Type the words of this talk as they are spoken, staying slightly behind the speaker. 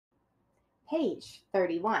Page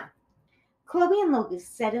 31. Chloe and Logan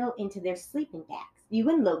settle into their sleeping bags. You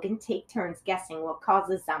and Logan take turns guessing what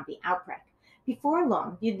caused the zombie outbreak. Before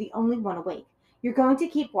long, you're the only one awake. You're going to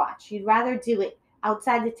keep watch. You'd rather do it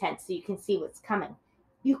outside the tent so you can see what's coming.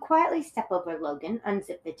 You quietly step over Logan,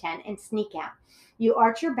 unzip the tent, and sneak out. You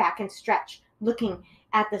arch your back and stretch, looking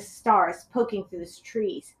at the stars poking through the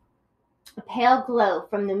trees. A pale glow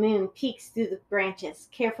from the moon peeks through the branches.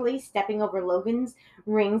 Carefully stepping over Logan's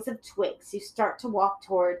rings of twigs, you start to walk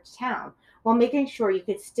toward town while making sure you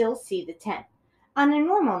could still see the tent. On a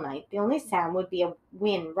normal night, the only sound would be a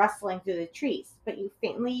wind rustling through the trees, but you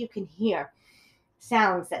can hear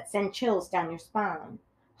sounds that send chills down your spine.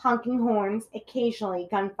 Honking horns, occasionally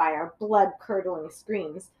gunfire, blood-curdling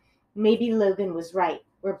screams. Maybe Logan was right.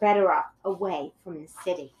 We're better off away from the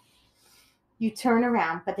city. You turn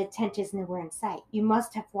around, but the tent is nowhere in sight. You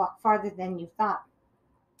must have walked farther than you thought.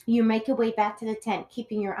 You make your way back to the tent,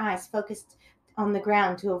 keeping your eyes focused on the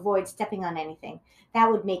ground to avoid stepping on anything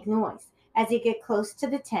that would make noise. As you get close to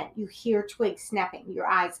the tent, you hear twigs snapping. Your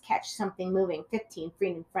eyes catch something moving 15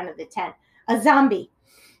 feet in front of the tent. A zombie!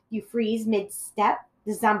 You freeze mid-step.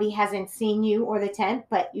 The zombie hasn't seen you or the tent,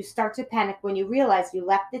 but you start to panic when you realize you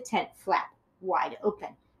left the tent flap wide open.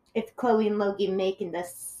 If Chloe and Logan make the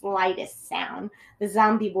slightest sound, the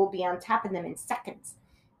zombie will be on top of them in seconds.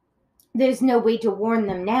 There's no way to warn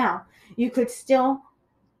them now. You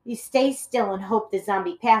stay still and hope the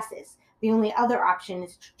zombie passes. The only other option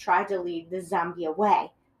is to try to lead the zombie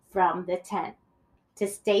away from the tent. To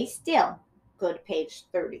stay still, go to page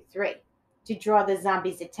 33. To draw the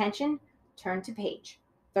zombie's attention, turn to page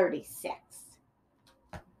 36.